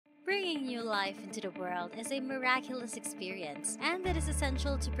Bringing new life into the world is a miraculous experience, and it is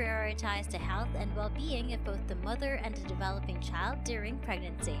essential to prioritize the health and well-being of both the mother and the developing child during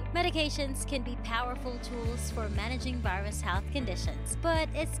pregnancy. Medications can be powerful tools for managing various health conditions, but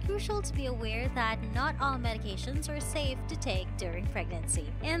it's crucial to be aware that not all medications are safe to take during pregnancy.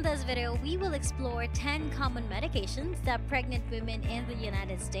 In this video, we will explore 10 common medications that pregnant women in the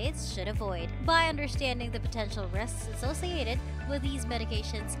United States should avoid. By understanding the potential risks associated with these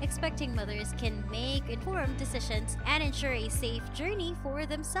medications, expecting mothers can make informed decisions and ensure a safe journey for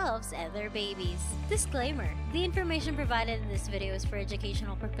themselves and their babies. Disclaimer: the information provided in this video is for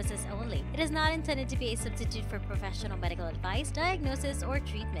educational purposes only. It is not intended to be a substitute for professional medical advice, diagnosis, or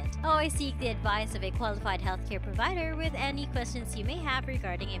treatment. Always seek the advice of a qualified healthcare provider with any questions you may have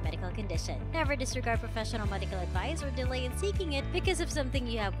regarding a medical condition. Never disregard professional medical advice or delay in seeking it because of something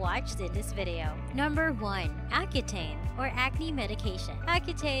you have watched in this video. Number 1. Accutane, or acne medication.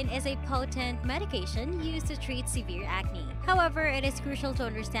 Accutane is a potent medication used to treat severe acne. However, it is crucial to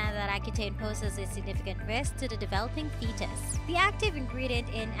understand that Accutane poses a significant risk to the developing fetus. The active ingredient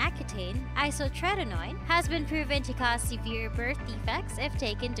in Accutane, isotretinoin, has been proven to cause severe birth defects if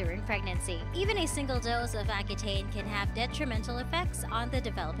taken during pregnancy. Even a single dose of Accutane can have detrimental effects on the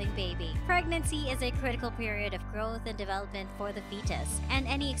developing baby. Pregnancy is a critical period of growth and development for the fetus, and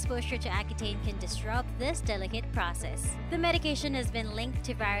any exposure to Accutane can disrupt this delicate process. The medication has been linked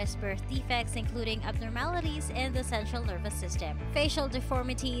to various birth defects, including abnormalities in the central nervous system, facial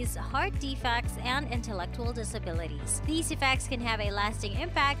deformities, heart defects, and intellectual disabilities. These effects can have a lasting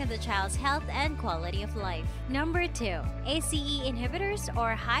impact on the child's health and quality of life. Number 2. ACE inhibitors,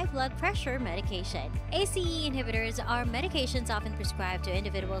 or high blood pressure medication. ACE inhibitors are medications often prescribed to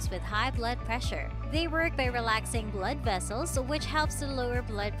individuals with high blood pressure. They work by relaxing blood vessels, which helps to lower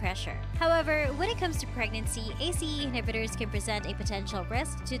blood pressure. However, when it comes to pregnancy, ACE inhibitors can present a potential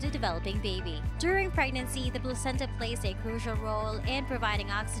risk to the developing baby. During pregnancy, the placenta plays a crucial role in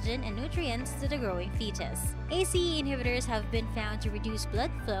providing oxygen and nutrients to the growing fetus. ACE inhibitors have been found to reduce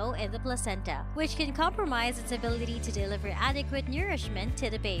blood flow in the placenta, which can compromise its ability to deliver adequate nourishment to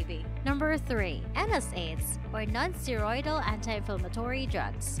the baby. Number 3. NSAIDs, or non-steroidal anti-inflammatory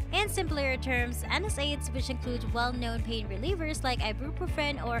drugs. In simpler terms, NSAIDs, which include well-known pain relievers like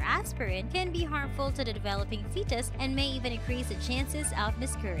ibuprofen or aspirin, can be harmful to the developing fetus and may even increase the chances of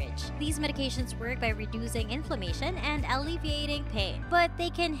miscarriage. These medications work by reducing inflammation and alleviating pain, but they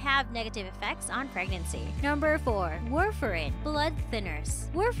can have negative effects on pregnancy. Number 4. Warfarin, blood thinners.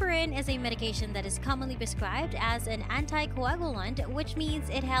 Warfarin is a medication that is commonly prescribed as an anticoagulant, which means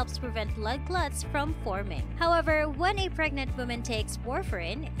it helps prevent blood clots from forming. However, when a pregnant woman takes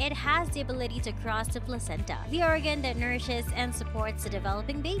warfarin, it has the ability to cross the placenta, the organ that nourishes and supports the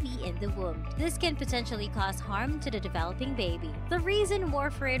developing baby in the womb. This can potentially cause harm to the developing baby. The reason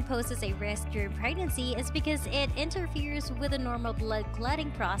warfarin poses a risk during pregnancy is because it interferes with the normal blood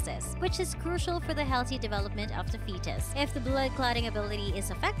clotting process, which is crucial for the healthy development of the fetus. If the blood clotting ability is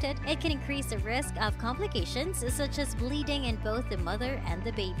affected, it can increase the risk of complications such as bleeding in both the mother and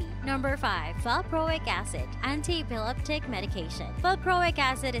the baby. Number 5. Valproic acid, anti-epileptic medication. Valproic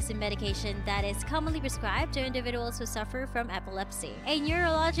acid is a medication that is commonly prescribed to individuals who suffer from epilepsy, a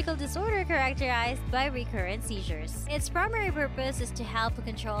neurological disorder characterized by recurrent seizures. Its primary purpose is to help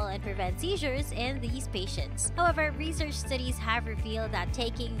control and prevent seizures in these patients. However, research studies have revealed that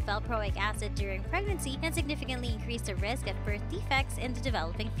taking valproic acid during pregnancy can significantly increase the risk of birth defects in the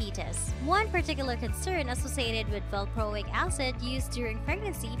developing fetus. One particular concern associated with valproic acid used during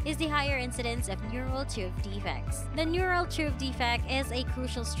pregnancy is the higher incidence of neural tube defects. The neural tube defect is a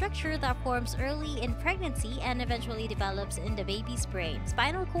crucial structure that forms early in pregnancy and eventually develops in the baby's brain,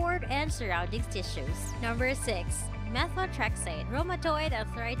 spinal cord, and surrounding tissues. Number 6. Methotrexate, rheumatoid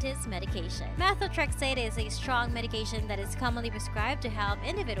arthritis medication. Methotrexate is a strong medication that is commonly prescribed to help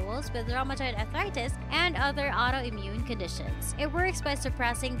individuals with rheumatoid arthritis and other autoimmune conditions. It works by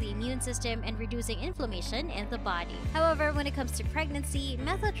suppressing the immune system and reducing inflammation in the body. However, when it comes to pregnancy,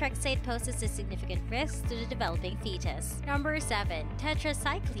 methotrexate poses a significant risk to the developing fetus. Number 7.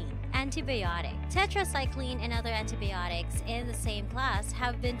 Tetracycline, antibiotic. Tetracycline and other antibiotics in the same class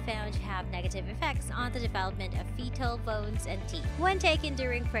have been found to have negative effects on the development of fetal bones and teeth. When taken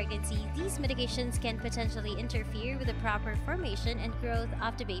during pregnancy, these medications can potentially interfere with the proper formation and growth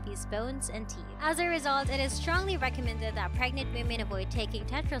of the baby's bones and teeth. As a result, it is strongly recommended that pregnant women avoid taking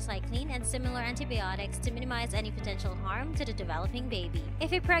tetracycline and similar antibiotics to minimize any potential harm to the developing baby.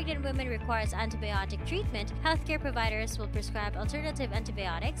 If a pregnant woman requires antibiotic treatment, healthcare providers will prescribe alternative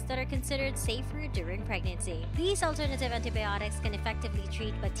antibiotics that are considered safer during pregnancy. These alternative antibiotics can effectively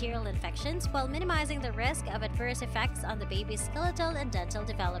treat bacterial infections while minimizing the risk of adverse effects on the baby's skeletal and dental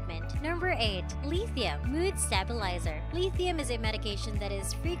development. Number 8. Lithium Mood Stabilizer. Lithium is a medication that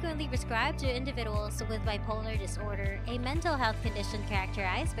is frequently prescribed to individuals with bipolar disorder, a mental health condition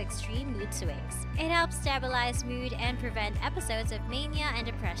characterized by extreme mood swings. It helps stabilize mood and prevent episodes of mania and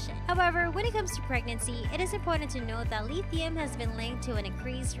depression. However, when it comes to pregnancy, it is important to note that lithium has been linked to an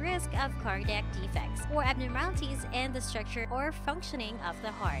increased risk of cardiac defects or abnormalities in the structure or functioning of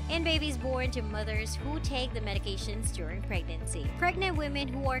the heart in babies born to mothers who take the medications during pregnancy. Pregnant women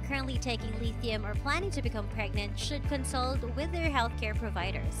who are currently taking lithium or planning to become pregnant should consult with their healthcare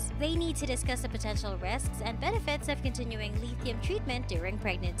providers. They need to discuss the potential risks and benefits of continuing lithium treatment during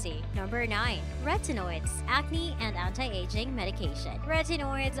pregnancy. Number 9. Retinoids, acne and anti-aging medication.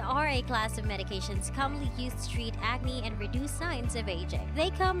 Retinoids are a class of medications commonly used to treat acne and reduce signs of aging. They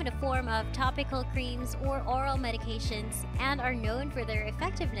come in the form of topical creams or oral medications and are known for their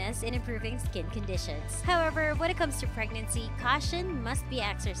effectiveness in improving skin conditions. However, when it comes to pregnancy, caution must be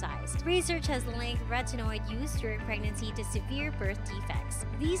exercised. Research has linked retinoid use during pregnancy to severe birth defects.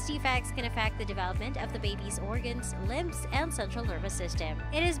 These defects can affect the development of the baby's organs, limbs, and central nervous system.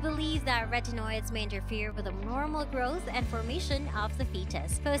 It is believed that retinoids may interfere with the normal growth and formation of the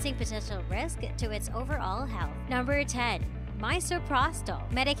fetus, posing potential risk to its overall health. Number 10.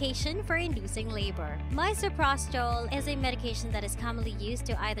 Misoprostol, medication for inducing labor. Misoprostol is a medication that is commonly used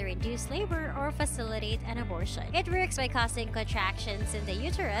to either induce labor or facilitate an abortion. It works by causing contractions in the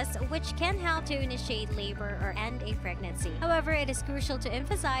uterus, which can help to initiate labor or end a pregnancy. However, it is crucial to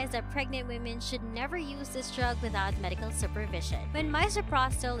emphasize that pregnant women should never use this drug without medical supervision. When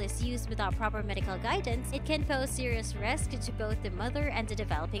misoprostol is used without proper medical guidance, it can pose serious risk to both the mother and the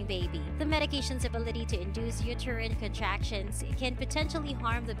developing baby. The medication's ability to induce uterine contractions can potentially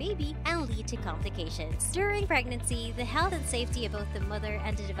harm the baby and lead to complications. During pregnancy, the health and safety of both the mother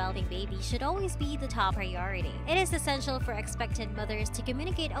and the developing baby should always be the top priority. It is essential for expectant mothers to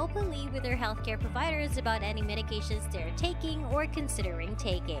communicate openly with their healthcare providers about any medications they are taking or considering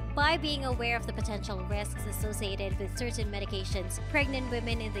taking. By being aware of the potential risks associated with certain medications, pregnant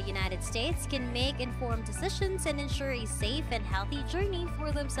women in the United States can make informed decisions and ensure a safe and healthy journey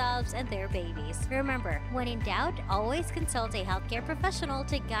for themselves and their babies. Remember, when in doubt, always consult a healthcare professional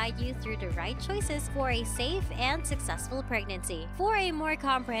to guide you through the right choices for a safe and successful pregnancy. For a more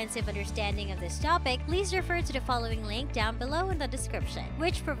comprehensive understanding of this topic, please refer to the following link down below in the description,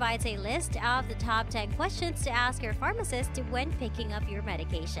 which provides a list of the top 10 questions to ask your pharmacist when picking up your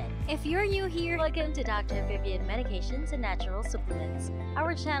medication. If you're new here, welcome to Dr. Vivian Medications and Natural Supplements.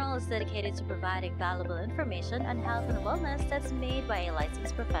 Our channel is dedicated to providing valuable information on health and wellness that's made by a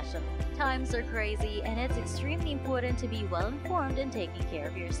licensed professional. Times are crazy, and it's extremely important to be well-informed and taking care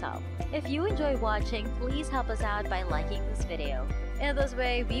of yourself. If you enjoy watching, please help us out by liking this video. In this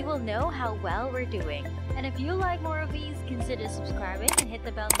way, we will know how well we're doing. And if you like more of these, consider subscribing and hit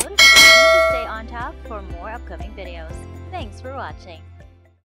the bell notification to stay on top for more upcoming videos. Thanks for watching.